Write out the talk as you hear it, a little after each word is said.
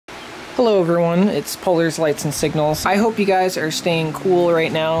Hello everyone, it's Polar's Lights and Signals. I hope you guys are staying cool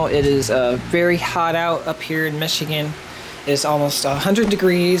right now. It is very hot out up here in Michigan. It's almost 100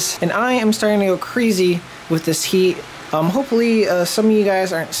 degrees and I am starting to go crazy with this heat. Hopefully some of you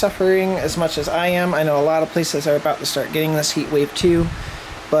guys aren't suffering as much as I am. I know a lot of places are about to start getting this heat wave too,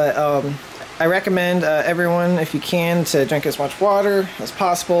 but I recommend everyone, if you can, to drink as much water as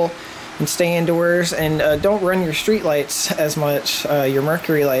possible and stay indoors, and don't run your street lights as much, your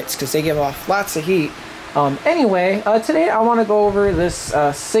mercury lights, because they give off lots of heat. Anyway, today I want to go over this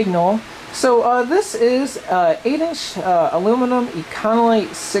signal. So this is 8-inch aluminum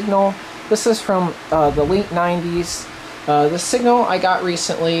Econolite signal. This is from the late 90s. This signal I got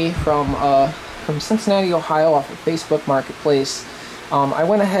recently from Cincinnati, Ohio, off of Facebook Marketplace. I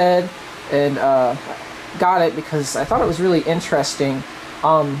went ahead and got it because I thought it was really interesting.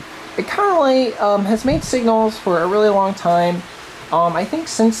 Econolite has made signals for a really long time. I think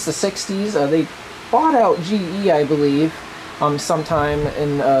since the 60s. They bought out GE, I believe, sometime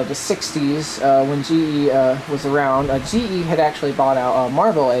in the 60s when GE was around. GE had actually bought out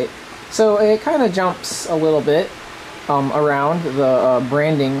Marvelite. So it kind of jumps a little bit around the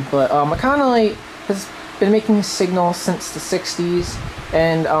branding. But Econolite has been making signals since the 60s,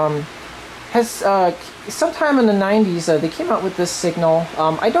 and has sometime in the 90s they came out with this signal.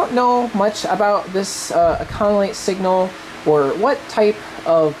 I don't know much about this Econolite signal, or what type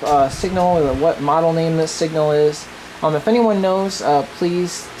of signal, or what model name this signal is. If anyone knows,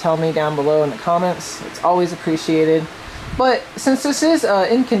 please tell me down below in the comments. It's always appreciated. But since this is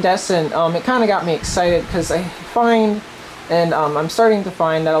incandescent, it kind of got me excited, because I find, and I'm starting to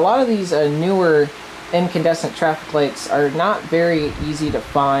find, that a lot of these newer incandescent traffic lights are not very easy to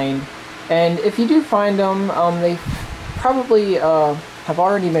find. And if you do find them, they probably have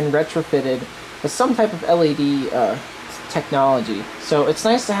already been retrofitted with some type of LED technology. So it's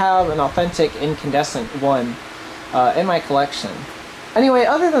nice to have an authentic incandescent one in my collection. Anyway,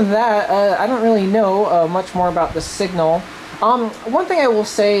 other than that, I don't really know much more about the signal. One thing I will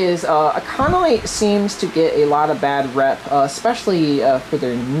say is Econolite seems to get a lot of bad rep, especially for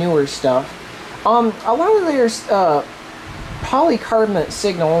their newer stuff. A lot of their polycarbonate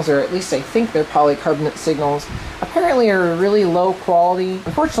signals, or at least I think they're polycarbonate signals, apparently are really low quality.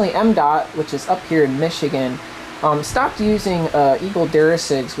 Unfortunately, MDOT, which is up here in Michigan, stopped using Eagle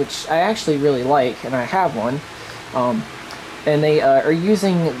Durasigs, which I actually really like, and I have one. And they are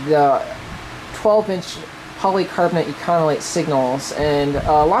using the 12-inch polycarbonate Econolite signals, and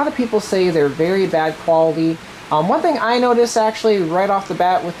a lot of people say they're very bad quality. One thing I noticed actually right off the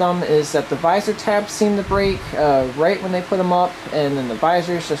bat with them is that the visor tabs seem to break right when they put them up, and then the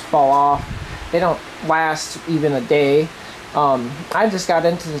visors just fall off. They don't last even a day. I just got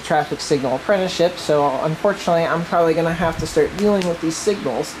into the traffic signal apprenticeship, so unfortunately I'm probably going to have to start dealing with these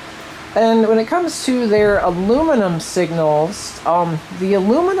signals. And when it comes to their aluminum signals, the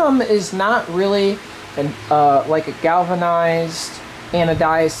aluminum is not really like a galvanized,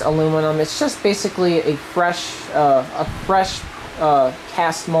 anodized aluminum. It's just basically a fresh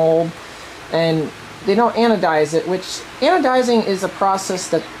cast mold, and they don't anodize it, which anodizing is a process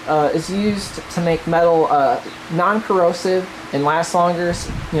that is used to make metal non-corrosive and last longer,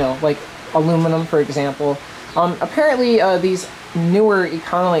 you know, like aluminum, for example. Apparently these newer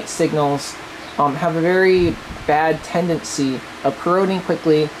Econolite signals have a very bad tendency of corroding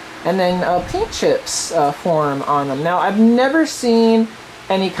quickly, and then paint chips form on them. Now, I've never seen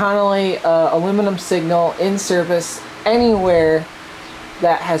an Econolite aluminum signal in service anywhere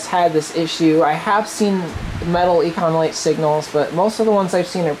that has had this issue. I have seen metal Econolite signals, but most of the ones I've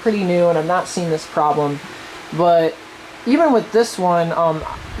seen are pretty new, and I've not seen this problem. But even with this one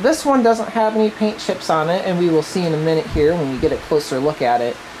doesn't have any paint chips on it, and we will see in a minute here when we get a closer look at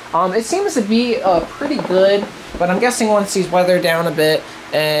it. It seems to be pretty good, but I'm guessing once these weather down a bit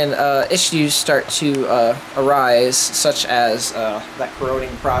and issues start to arise, such as that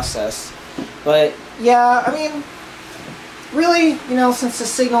corroding process. But yeah, I mean, really, you know, since the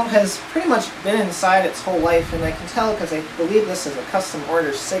signal has pretty much been inside its whole life, and I can tell because I believe this is a custom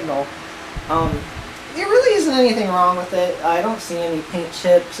order signal, there really isn't anything wrong with it. I don't see any paint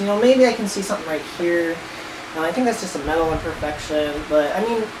chips. You know, maybe I can see something right here. I think that's just a metal imperfection, but I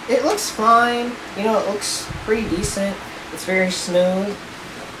mean, it looks fine. You know, it looks pretty decent. It's very smooth.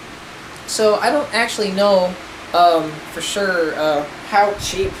 So I don't actually know for sure how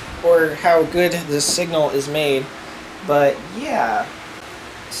cheap or how good this signal is made, but yeah.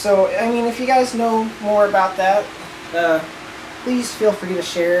 So I mean, if you guys know more about that, please feel free to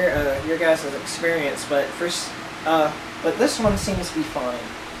share your guys' experience. But first, but this one seems to be fine.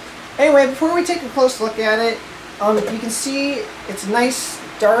 Anyway, before we take a close look at it, You can see it's a nice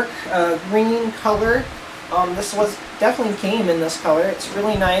dark green color. This was definitely came in this color. It's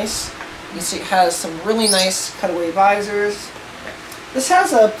really nice. You can see it has some really nice cutaway visors. This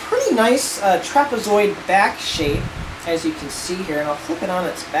has a pretty nice trapezoid back shape, as you can see here, and I'll flip it on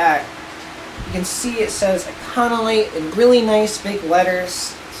its back. You can see it says Econolite in really nice big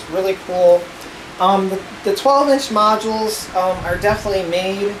letters. It's really cool. The 12-inch modules are definitely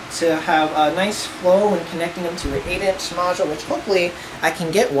made to have a nice flow when connecting them to an 8-inch module, which hopefully I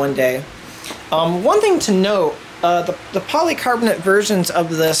can get one day. One thing to note, the polycarbonate versions of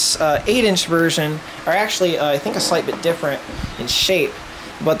this 8-inch version are actually, I think, a slight bit different in shape.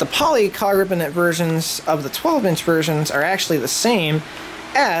 But the polycarbonate versions of the 12-inch versions are actually the same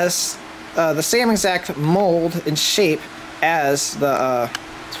as the same exact mold and shape as the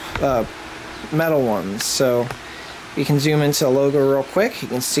metal ones. So you can zoom into the logo real quick. You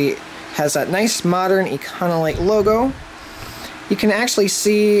can see it has that nice modern Econolite logo. You can actually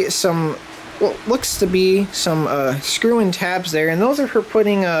see some what looks to be some screw-in tabs there, and those are for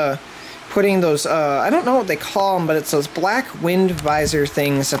putting those I don't know what they call them, but it's those black wind visor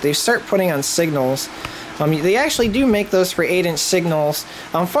things that they start putting on signals. They actually do make those for 8-inch signals.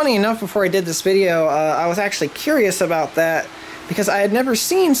 Funny enough, before I did this video, I was actually curious about that because I had never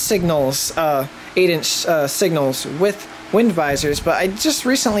seen signals, 8-inch signals with wind visors, but I just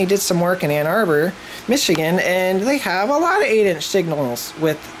recently did some work in Ann Arbor, Michigan, and they have a lot of 8-inch signals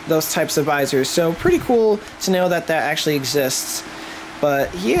with those types of visors, so pretty cool to know that that actually exists.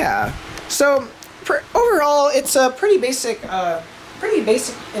 But yeah, so overall, it's a pretty basic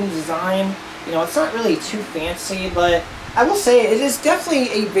in design. You know, it's not really too fancy, but I will say it is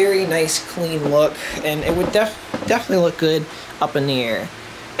definitely a very nice, clean look, and it would definitely look good up in the air.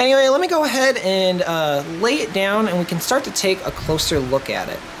 Anyway, let me go ahead and lay it down, and we can start to take a closer look at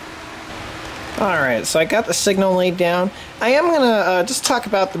it. Alright, so I got the signal laid down. I am going to just talk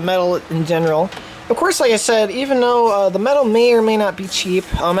about the metal in general. Of course, like I said, even though the metal may or may not be cheap,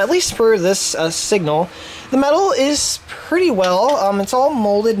 at least for this signal, the metal is pretty well. It's all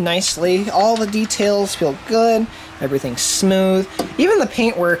molded nicely. All the details feel good. Everything's smooth. Even the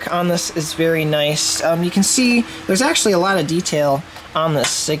paintwork on this is very nice. You can see there's actually a lot of detail on this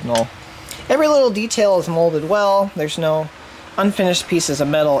signal. Every little detail is molded well. There's no unfinished pieces of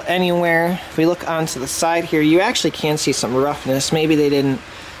metal anywhere. If we look onto the side here, you actually can see some roughness. Maybe they didn't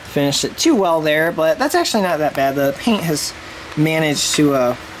finish it too well there, but that's actually not that bad. The paint has managed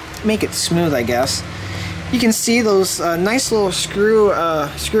to make it smooth, I guess. You can see those nice little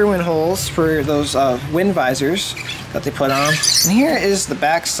screw-in holes for those wind visors that they put on. And here is the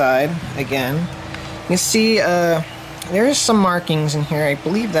back side again. You can see there is some markings in here. I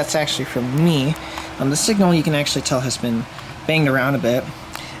believe that's actually from me. The signal, you can actually tell, has been banged around a bit.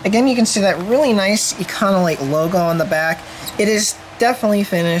 Again, you can see that really nice Econolite logo on the back. It is definitely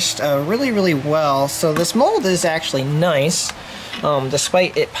finished really, really well. So this mold is actually nice,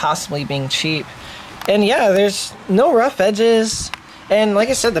 despite it possibly being cheap. And yeah, there's no rough edges, and like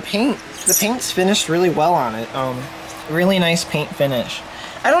I said, the paint's finished really well on it. Really nice paint finish.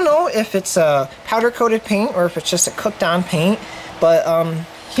 I don't know if it's a powder coated paint or if it's just a cooked on paint, but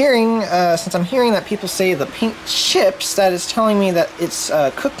since I'm hearing that people say the paint chips, that is telling me that it's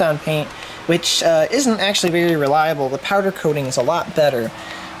cooked on paint, which isn't actually very reliable. The powder coating is a lot better.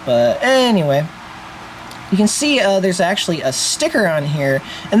 But anyway, you can see there's actually a sticker on here,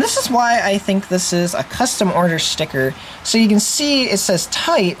 and this is why I think this is a custom order sticker. So you can see it says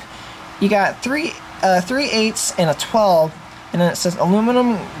type. You got 3/8 and a 12, and then it says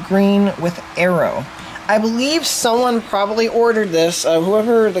aluminum green with arrow. I believe someone probably ordered this,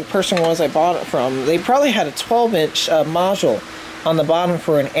 whoever the person was I bought it from, they probably had a 12-inch module on the bottom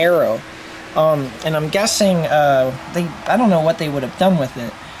for an arrow. And I'm guessing, I don't know what they would have done with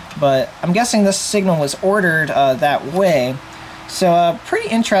it, but I'm guessing this signal was ordered that way. So pretty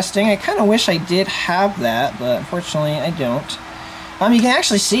interesting. I kind of wish I did have that, but unfortunately I don't. You can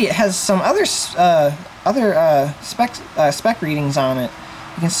actually see it has some other spec readings on it.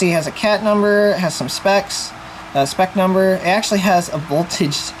 You can see it has a cat number, it has some specs, spec number. It actually has a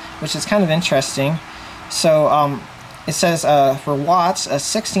voltage, which is kind of interesting. So it says for watts,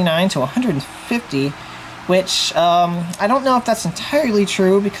 69 to 150, which I don't know if that's entirely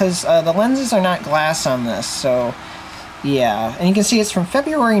true because the lenses are not glass on this. So yeah, and you can see it's from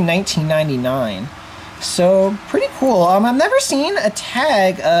February 1999. So pretty cool. I've never seen a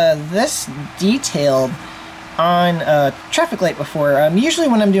tag this detailed on a traffic light before. Usually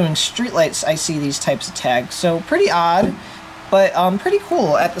when I'm doing street lights, I see these types of tags. So pretty odd, but pretty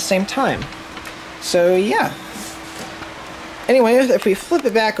cool at the same time. So yeah. Anyway, if we flip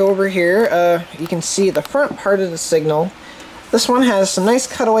it back over here, you can see the front part of the Signal. This one has some nice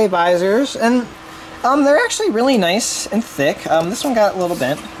cutaway visors, and they're actually really nice and thick. This one got a little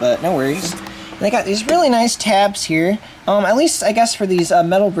bent, but no worries. And they got these really nice tabs here. At least, I guess, for these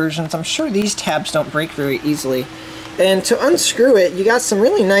metal versions, I'm sure these tabs don't break very easily. And to unscrew it, you got some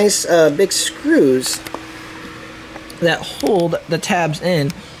really nice big screws that hold the tabs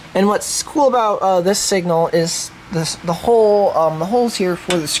in. And what's cool about this Signal is the holes here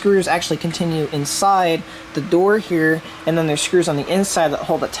for the screws actually continue inside the door here, and then there's screws on the inside that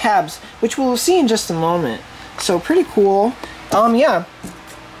hold the tabs, which we'll see in just a moment. So pretty cool. Yeah.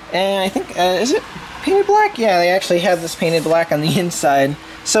 And I think, is it painted black? Yeah, they actually have this painted black on the inside.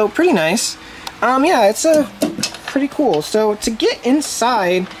 So pretty nice. Yeah, it's pretty cool. So to get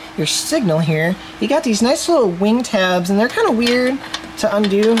inside your Signal here, you got these nice little wing tabs, and they're kind of weird to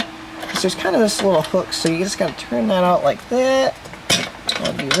undo because there's kind of this little hook, so you just got to turn that out like that.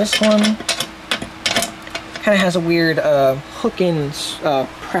 I'll do this one. Kind of has a weird hook-in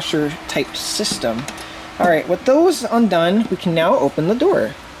pressure type system. Alright, with those undone, we can now open the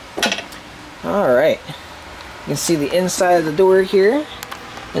door. Alright, you can see the inside of the door here,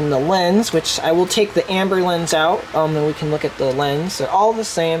 and the lens, which I will take the amber lens out, and we can look at the lens. They're all the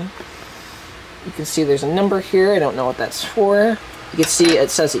same. You can see there's a number here, I don't know what that's for. You can see it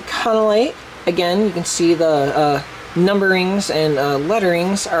says Econolite. Again, you can see the numberings and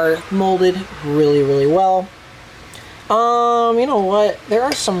letterings are molded really, really well. You know what? There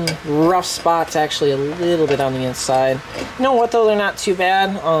are some rough spots actually a little bit on the inside. You know what though? They're not too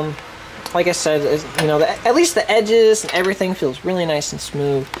bad. Like I said, you know, at least the edges and everything feels really nice and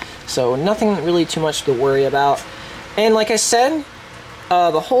smooth. So nothing really too much to worry about. And like I said,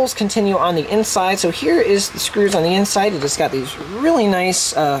 the holes continue on the inside. So here is the screws on the inside. It just got these really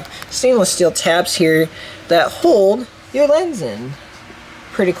nice stainless steel tabs here that hold your lens in.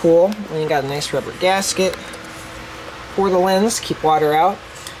 Pretty cool. And you got a nice rubber gasket for the lens, keep water out.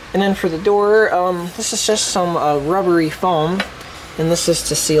 And then for the door, this is just some rubbery foam, and this is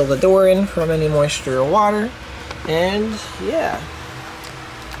to seal the door in from any moisture or water. And yeah,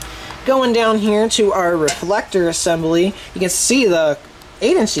 going down here to our reflector assembly, you can see the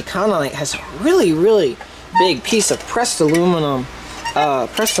 8-inch Econolite has a really, really big piece of pressed aluminum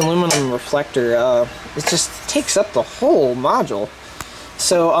reflector. It just takes up the whole module.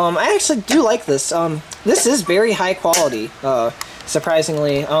 So I actually do like this. This is very high quality,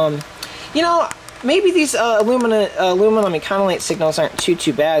 surprisingly. You know, maybe these aluminum Econolite Signals aren't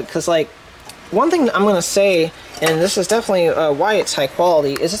too bad, because like one thing I'm gonna say, and this is definitely why it's high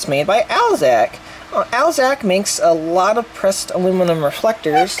quality, is it's made by Alzac. Alzac makes a lot of pressed aluminum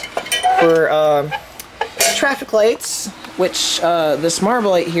reflectors for traffic lights, which this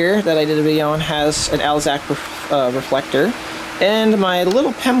Marblite here that I did a video on has an Alzac reflector. And my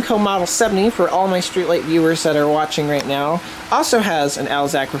little Pemco Model 70, for all my streetlight viewers that are watching right now, also has an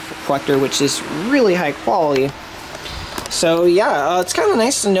Alzac reflector, which is really high quality. So yeah, it's kind of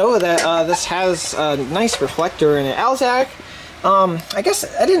nice to know that this has a nice reflector in it. Alzac, I guess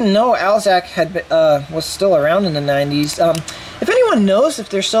I didn't know Alzac had was still around in the 90s. If anyone knows if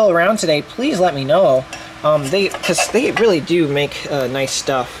they're still around today, please let me know. Because they really do make nice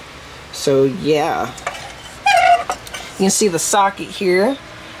stuff. So yeah. You can see the socket here.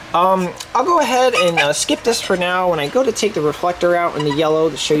 I'll go ahead and skip this for now. When I go to take the reflector out in the yellow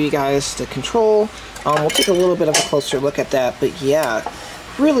to show you guys the control, we'll take a little bit of a closer look at that. But yeah,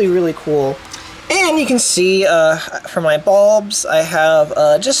 really, really cool. And you can see for my bulbs, I have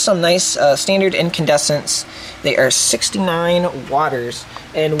just some nice standard incandescents. They are 69 watts.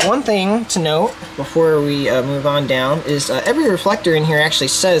 And one thing to note before we move on down is every reflector in here actually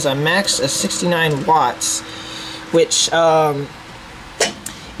says a max of 69 watts. Which,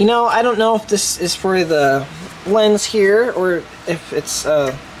 you know, I don't know if this is for the lens here or if it's,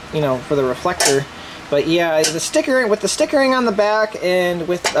 you know, for the reflector. But yeah, the sticker, with the stickering on the back and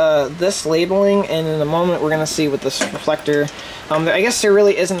with this labeling, and in a moment we're going to see with this reflector, I guess there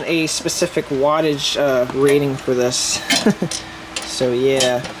really isn't a specific wattage rating for this. So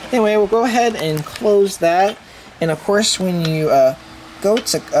yeah. Anyway, we'll go ahead and close that. And of course, when you go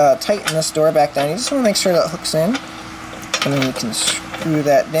to tighten this door back down, you just want to make sure that hooks in, and then you can screw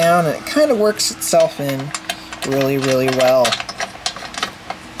that down, and it kind of works itself in really, really well.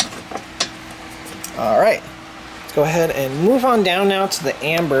 Alright, let's go ahead and move on down now to the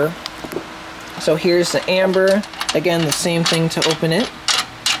amber. So here's the amber. Again, the same thing to open it.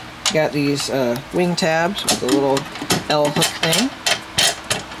 Got these wing tabs with the little L hook thing.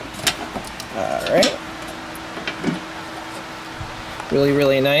 Alright. Really,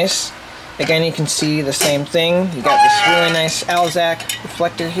 really nice. Again, you can see the same thing. You got this really nice Alzac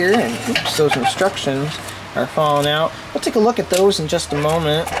reflector here, and oops, those instructions are falling out. We'll take a look at those in just a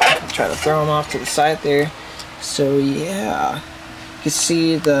moment. I'll try to throw them off to the side there. So yeah, you can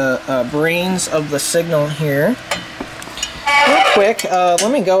see the brains of the signal here. Real quick,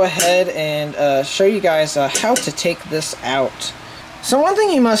 let me go ahead and show you guys how to take this out. So one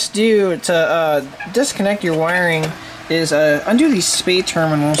thing you must do to disconnect your wiring is undo these spade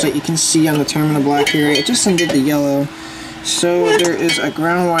terminals that you can see on the terminal block here. I just undid the yellow. So there is a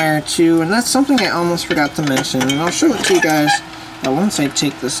ground wire too, and that's something I almost forgot to mention. And I'll show it to you guys once I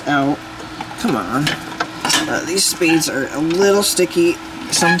take this out. Come on. These spades are a little sticky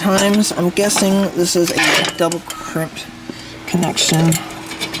sometimes. I'm guessing this is a double crimped connection.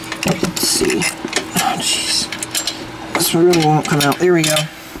 Let's see. Oh jeez. This really won't come out. There we go.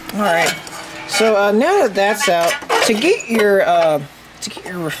 Alright. So now that that's out, to get your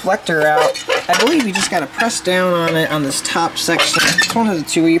reflector out, I believe you just gotta press down on it on this top section. It's one of the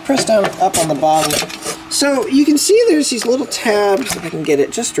two where you press down up on the bottom. So you can see there's these little tabs, if I can get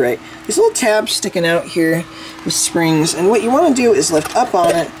it just right, these little tabs sticking out here with springs, and what you want to do is lift up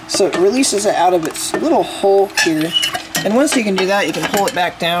on it so it releases it out of its little hole here. And once you can do that, you can pull it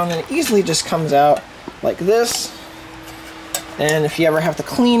back down and it easily just comes out like this. And if you ever have to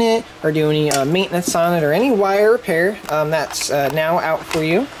clean it or do any maintenance on it or any wire repair, that's now out for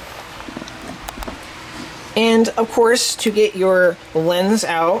you. And of course, to get your lens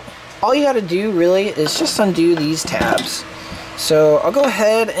out, all you got to do really is just undo these tabs. So I'll go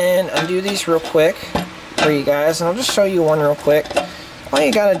ahead and undo these real quick for you guys, and I'll just show you one real quick. All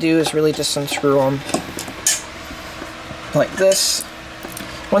you got to do is really just unscrew them like this.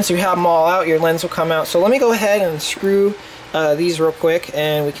 Once you have them all out, your lens will come out. So let me go ahead and unscrew these real quick,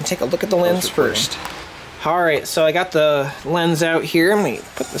 and we can take a look at the lens first. Alright, so I got the lens out here. Let me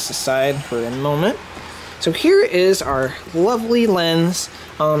put this aside for a moment. So here is our lovely lens.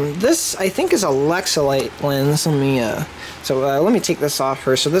 This, I think, is a Econolite lens. Let me take this off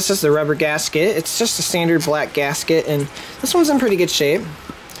first. So this is the rubber gasket. It's just a standard black gasket, and this one's in pretty good shape.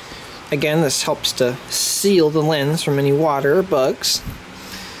 Again, this helps to seal the lens from any water or bugs.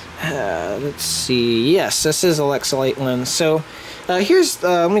 Let's see. Yes, this is a Econolite lens. So here's,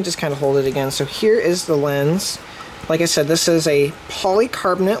 let me just kind of hold it again. So here is the lens. Like I said, this is a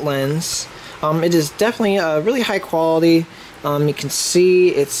polycarbonate lens. It is definitely really high quality. You can see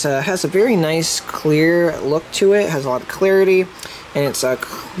it has a very nice clear look to it. It has a lot of clarity, and it's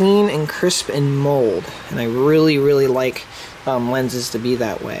clean and crisp in mold. And I really, really like lenses to be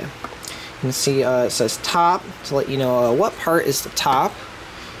that way. You can see it says top to let you know what part is the top.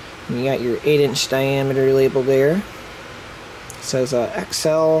 And you got your 8-inch diameter label there. It says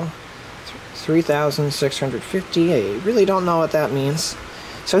XL 3650. I really don't know what that means.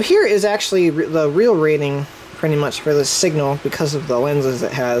 So here is actually the real rating pretty much for this signal because of the lenses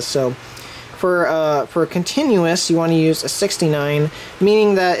it has. So for continuous, you want to use a 69,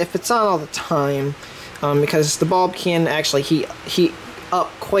 meaning that if it's on all the time, because the bulb can actually heat up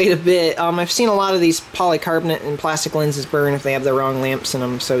quite a bit. I've seen a lot of these polycarbonate and plastic lenses burn if they have the wrong lamps in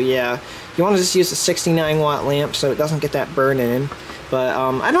them. So yeah, you want to just use a 69 watt lamp so it doesn't get that burn in. But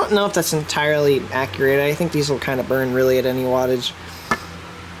I don't know if that's entirely accurate. I think these will kind of burn really at any wattage.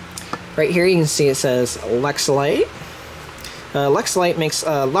 Right here you can see it says Econolite. Econolite makes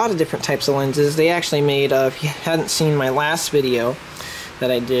a lot of different types of lenses. They actually made, if you hadn't seen my last video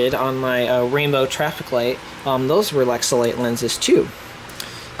that I did on my rainbow traffic light, those were Econolite lenses too.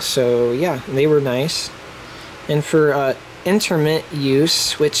 So yeah, they were nice. And for intermittent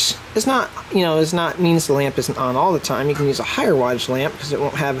use, which is not, means the lamp isn't on all the time. You can use a higher wattage lamp because it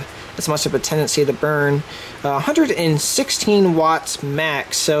won't have as much of a tendency to burn. 116 watts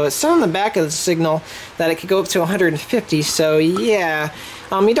max. So it said on the back of the signal that it could go up to 150. So yeah,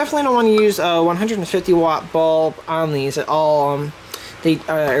 you definitely don't want to use a 150 watt bulb on these at all. They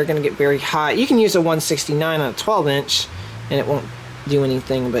are going to get very hot. You can use a 169 on a 12-inch, and it won't do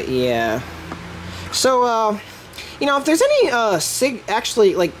anything. But yeah. So if there's any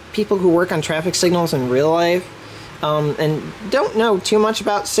actually like people who work on traffic signals in real life, and don't know too much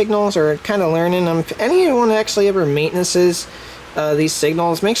about signals or kind of learning them, if anyone actually ever maintenances these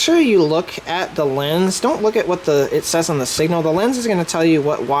signals, make sure you look at the lens. Don't look at what it says on the signal. The lens is going to tell you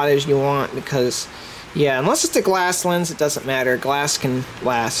what wattage you want, because yeah, unless it's a glass lens, it doesn't matter. Glass can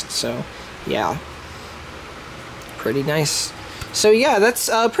last. So yeah, pretty nice. So yeah, that's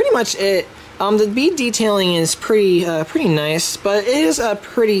pretty much it. The bead detailing is pretty nice, but it is a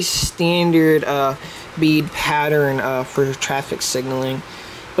pretty standard bead pattern for traffic signaling.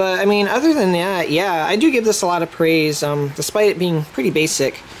 But I mean, other than that, yeah, I do give this a lot of praise. Despite it being pretty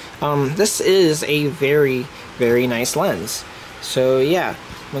basic, This is a very, very nice lens. So yeah,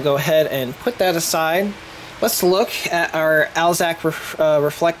 I'm gonna go ahead and put that aside. Let's look at our Alzac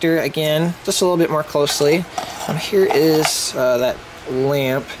reflector again, just a little bit more closely. Here is that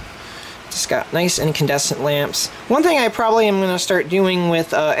lamp. It's got nice incandescent lamps. One thing I probably am going to start doing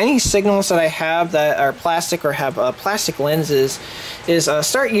with any signals that I have that are plastic or have plastic lenses is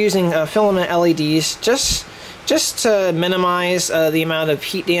start using filament LEDs just to minimize the amount of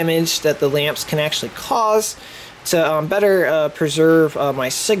heat damage that the lamps can actually cause to better preserve my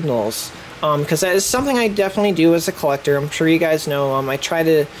signals. Because that is something I definitely do as a collector. I'm sure you guys know I try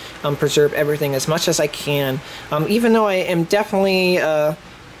to preserve everything as much as I can. Even though I am definitely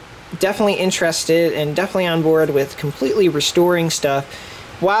interested and definitely on board with completely restoring stuff.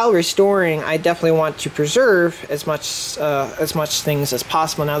 While restoring, I definitely want to preserve as much things as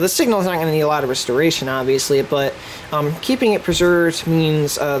possible. Now, the signal is not going to need a lot of restoration, obviously, but keeping it preserved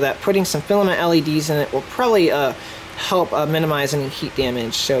means that putting some filament LEDs in it will probably help minimize any heat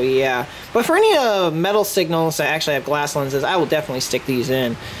damage. So yeah, but for any metal signals that actually have glass lenses, I will definitely stick these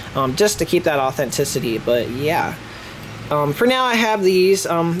in just to keep that authenticity. But yeah, for now I have these.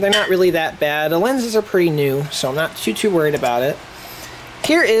 They're not really that bad. The lenses are pretty new, so I'm not too worried about it.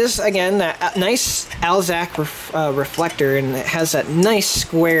 Here is again that nice Alzac reflector, and it has that nice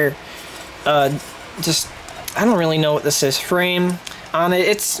square just, I don't really know what this is, frame on it.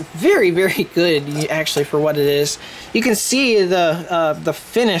 It's very, very good actually for what it is. You can see the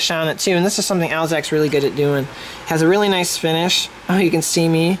finish on it too, and this is something Alzac's really good at doing. It has a really nice finish. Oh, you can see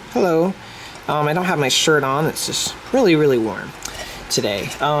me. Hello. I don't have my shirt on. It's just really, really warm today.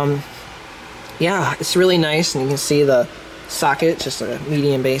 Yeah, it's really nice, and you can see the socket, just a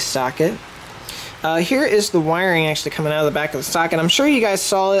medium base socket. Here is the wiring actually coming out of the back of the socket. I'm sure you guys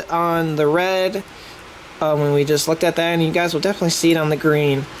saw it on the red when we just looked at that, and you guys will definitely see it on the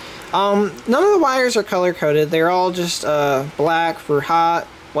green. None of the wires are color coded. They're all just black for hot,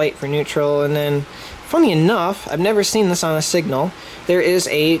 white for neutral, and then funny enough, I've never seen this on a signal, there is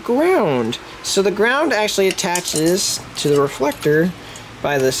a ground. So the ground actually attaches to the reflector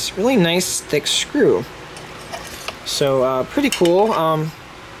by this really nice thick screw. So pretty cool. I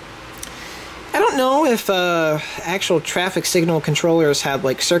don't know if actual traffic signal controllers have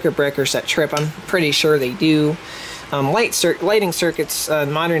like circuit breakers that trip. I'm pretty sure they do. Lighting circuits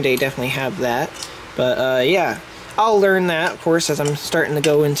in modern day definitely have that. But yeah, I'll learn that, of course, as I'm starting to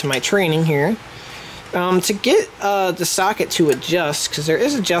go into my training here. To get the socket to adjust, because there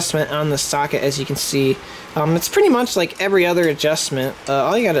is adjustment on the socket, as you can see. It's pretty much like every other adjustment.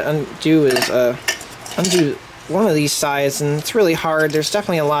 All you gotta undo is undo one of these sides, and it's really hard. There's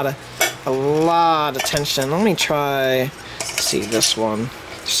definitely a lot of tension. Let me try, let's see, this one.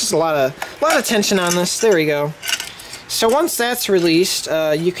 There's just a lot of tension on this. There we go. So once that's released,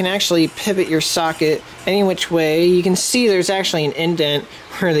 you can actually pivot your socket any which way. You can see there's actually an indent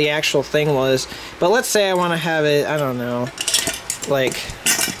where the actual thing was. But let's say I want to have it, I don't know, like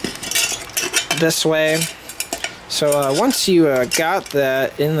this way. So once you got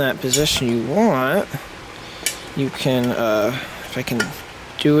that in that position you want, you can, if I can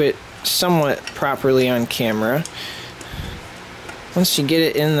do it somewhat properly on camera, once you get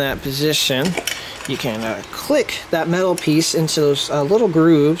it in that position, you can click that metal piece into those little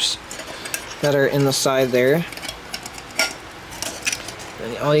grooves that are in the side there.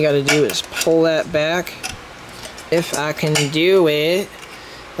 And all you got to do is pull that back. If I can do it,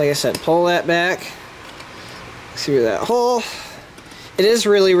 like I said, pull that back through that hole. It is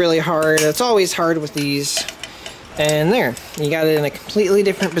really, really hard. It's always hard with these. And there, you got it in a completely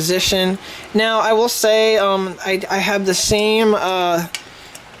different position. Now, I will say, I have the same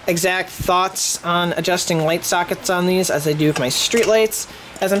exact thoughts on adjusting light sockets on these as I do with my street lights.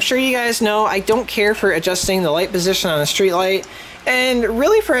 As I'm sure you guys know, I don't care for adjusting the light position on a street light. And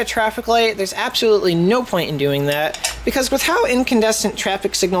really for a traffic light, there's absolutely no point in doing that, because with how incandescent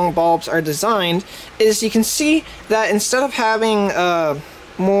traffic signal bulbs are designed, is you can see that instead of having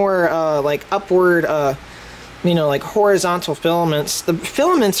more like upward, you know, like horizontal filaments, the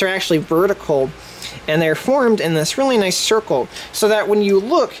filaments are actually vertical, and they're formed in this really nice circle, so that when you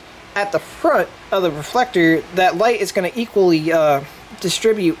look at the front of the reflector, that light is going to equally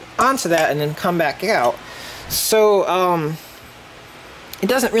distribute onto that and then come back out. So it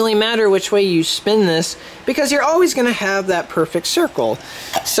doesn't really matter which way you spin this, because you're always going to have that perfect circle.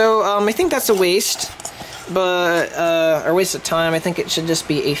 So I think that's a waste, but or waste of time. I think it should just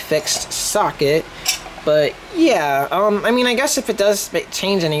be a fixed socket. But yeah, I mean, I guess if it does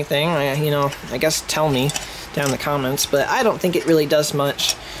change anything, you know, I guess tell me down in the comments. But I don't think it really does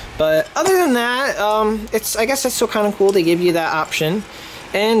much. But other than that, I guess it's still kind of cool to give you that option.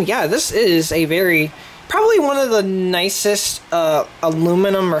 And yeah, this is a probably one of the nicest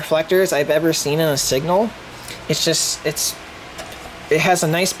aluminum reflectors I've ever seen in a Signal. It has a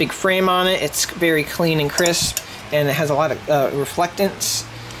nice big frame on it. It's very clean and crisp, and it has a lot of reflectance.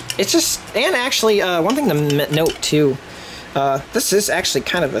 And actually, one thing to note too, this is actually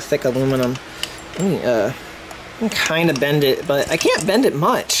kind of a thick aluminum. Let me kind of bend it, but I can't bend it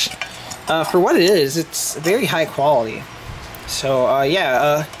much. For what it is, it's very high quality. So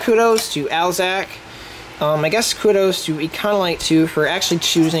yeah, kudos to Alzac. I guess kudos to Econolite too for actually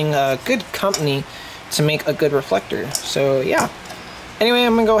choosing a good company to make a good reflector. So yeah. Anyway,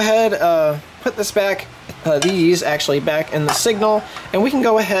 I'm gonna go ahead, put this back, these actually back in the Signal, and we can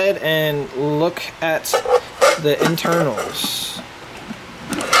go ahead and look at the internals.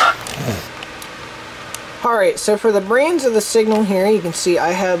 Alright, so for the brains of the Signal here, you can see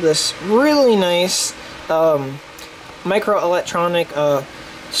I have this really nice microelectronic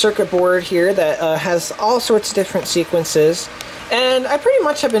circuit board here that has all sorts of different sequences. And I pretty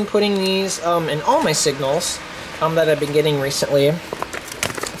much have been putting these in all my Signals that I've been getting recently.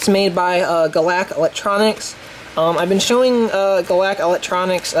 It's made by Galac Electronics. I've been showing Galac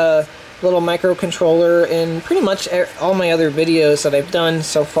Electronics little microcontroller in pretty much all my other videos that I've done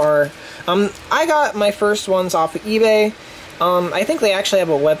so far. I got my first ones off of eBay. I think they actually have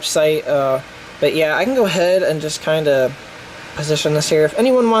a website, but yeah, I can go ahead and just kind of position this here. If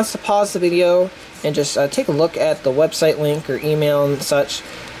anyone wants to pause the video and just take a look at the website link or email and such,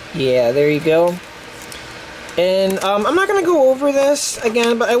 yeah, there you go. And I'm not going to go over this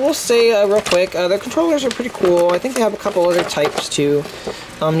again, but I will say real quick, the controllers are pretty cool. I think they have a couple other types too.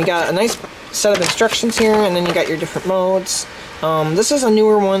 You got a nice set of instructions here, and then you got your different modes. This is a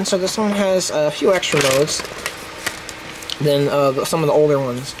newer one, so this one has a few extra modes than some of the older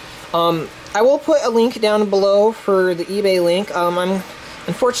ones. I will put a link down below for the eBay link.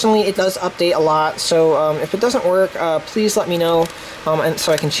 Unfortunately, it does update a lot, so if it doesn't work, please let me know, and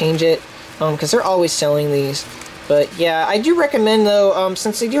so I can change it. Because they're always selling these. But yeah, I do recommend though,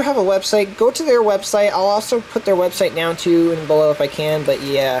 since they do have a website, go to their website. I'll also put their website down too and below if I can, but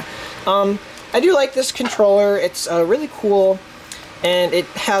yeah. I do like this controller. It's really cool, and it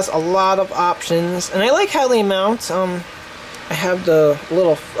has a lot of options, and I like how they mount. I have the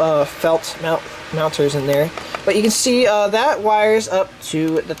little felt mounters in there, but you can see that wires up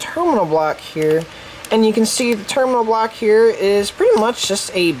to the terminal block here. And you can see the terminal block here is pretty much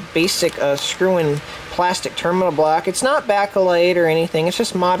just a basic screw-in plastic terminal block. It's not Bakelite or anything, it's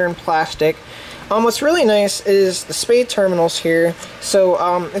just modern plastic. What's really nice is the spade terminals here. So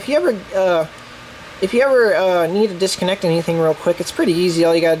if you ever need to disconnect anything real quick, it's pretty easy.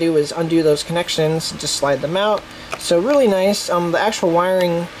 All you gotta do is undo those connections and just slide them out. So really nice. The actual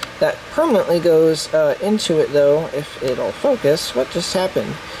wiring that permanently goes into it though, if it'll focus, what just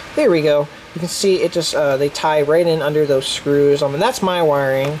happened? There we go. You can see it just, they tie right in under those screws. And that's my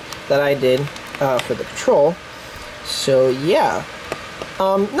wiring that I did for the control. So yeah,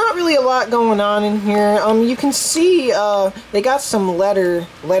 not really a lot going on in here. You can see they got some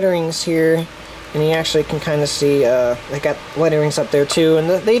letterings here, and you actually can kind of see they got letterings up there too, and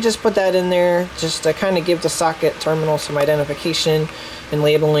they just put that in there just to kind of give the socket terminal some identification and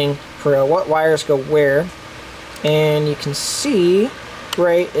labeling for what wires go where. And you can see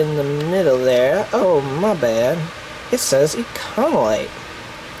right in the middle there, oh my bad, it says Econolite.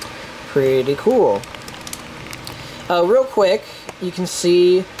 Pretty cool. Real quick, you can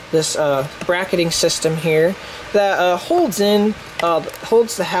see this bracketing system here that holds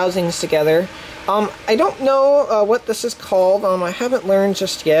the housings together. I don't know what this is called. I haven't learned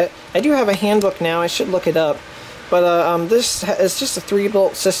just yet. I do have a handbook now. I should look it up. But this is just a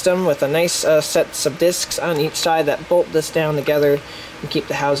 3-bolt system with a nice sets of discs on each side that bolt this down together and keep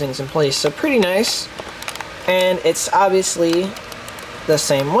the housings in place. So pretty nice. And it's obviously the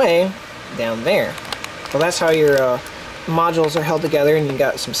same way down there. So that's how your modules are held together, and you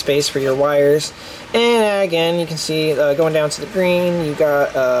got some space for your wires. And again, you can see going down to the green, you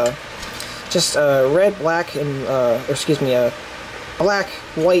got just red, black, and black,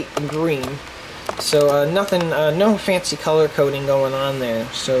 white, and green. So nothing, no fancy color coding going on there.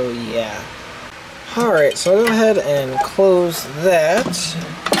 So yeah. Alright, so I'll go ahead and close that.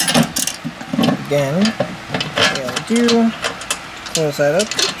 Again, what I do, close that up.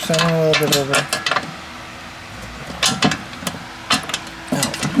 Oops, I went a little bit over.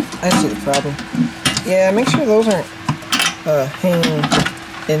 Oh, I see the problem. Yeah, make sure those aren't hanging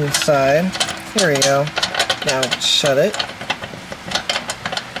inside. Here we go. Now shut it.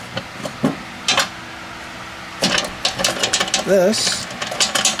 This,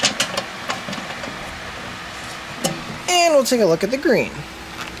 and we'll take a look at the green.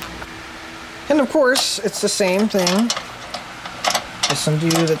 And of course, it's the same thing. Just undo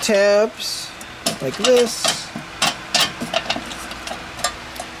the tabs like this.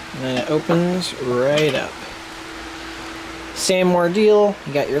 And then it opens right up. Same ordeal.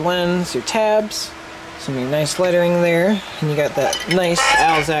 You got your lens, your tabs, some of your nice lettering there, and you got that nice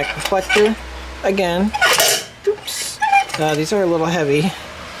Alzac reflector. Again, oops. These are a little heavy.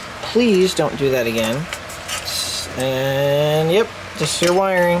 Please don't do that again. And yep, just your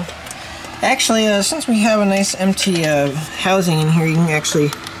wiring. Actually, since we have a nice empty housing in here, you can actually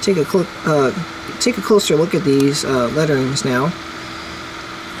take a closer look at these letterings now.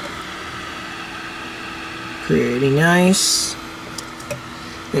 Pretty nice.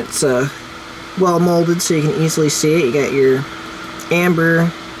 It's well molded, so you can easily see it. You got your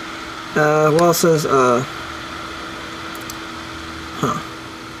amber. Well, it says I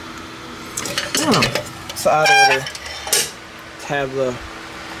don't know. It's the odd order to have the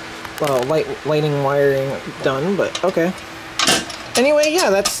lighting wiring done, but okay. Anyway,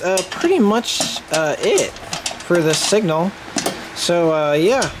 yeah, that's pretty much it for the signal. So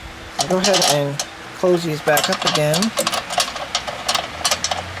yeah, I'll go ahead and close these back up again.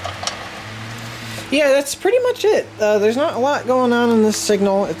 Yeah, that's pretty much it. There's not a lot going on in this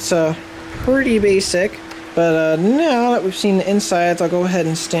signal. It's pretty basic, but now that we've seen the insides, I'll go ahead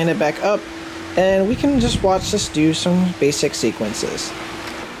and stand it back up, and we can just watch this do some basic sequences.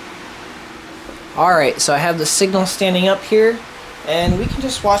 Alright, so I have the signal standing up here, and we can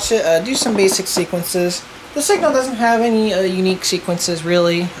just watch it do some basic sequences. The signal doesn't have any unique sequences,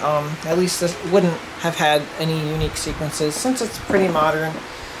 really. At least this wouldn't have had any unique sequences since it's pretty modern.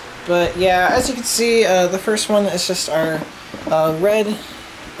 But yeah, as you can see, the first one is just our red,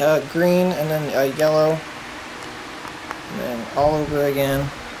 green, and then yellow, and then all over again.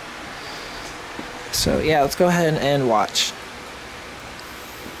 So yeah, let's go ahead and watch.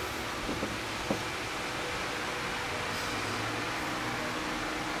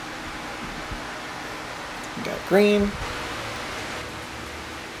 We got green,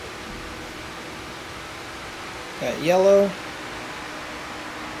 got yellow,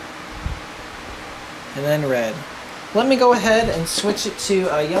 and then red. Let me go ahead and switch it to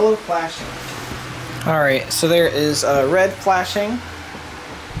yellow flashing. Alright, so there is red flashing,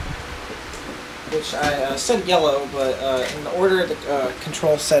 which I said yellow, but in the order of the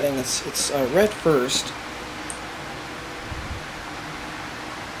control setting, it's red first.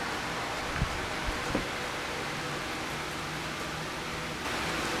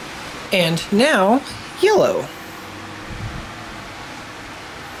 And now, yellow.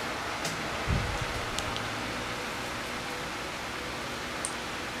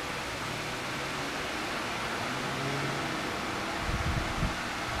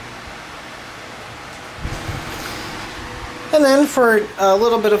 And then for a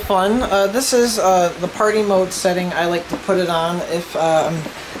little bit of fun, this is the party mode setting I like to put it on if I'm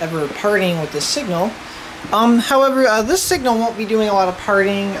ever partying with this signal. However, this signal won't be doing a lot of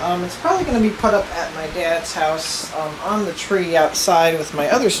partying. It's probably going to be put up at my dad's house on the tree outside with my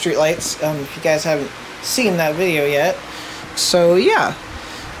other streetlights, if you guys haven't seen that video yet. So yeah.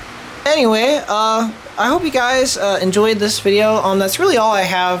 Anyway, I hope you guys enjoyed this video. That's really all I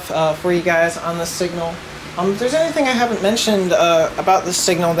have for you guys on this signal. If there's anything I haven't mentioned about this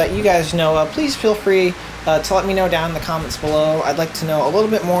signal that you guys know, please feel free to let me know down in the comments below. I'd like to know a little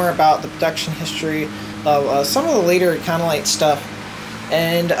bit more about the production history of some of the later Econolite stuff.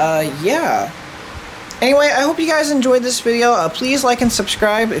 And yeah. Anyway, I hope you guys enjoyed this video. Please like and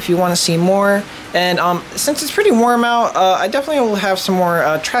subscribe if you want to see more. And since it's pretty warm out, I definitely will have some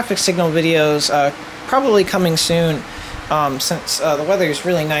more traffic signal videos probably coming soon, since the weather is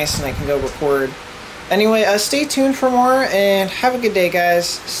really nice and I can go record. Anyway, stay tuned for more, and have a good day, guys.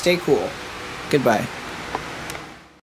 Stay cool. Goodbye.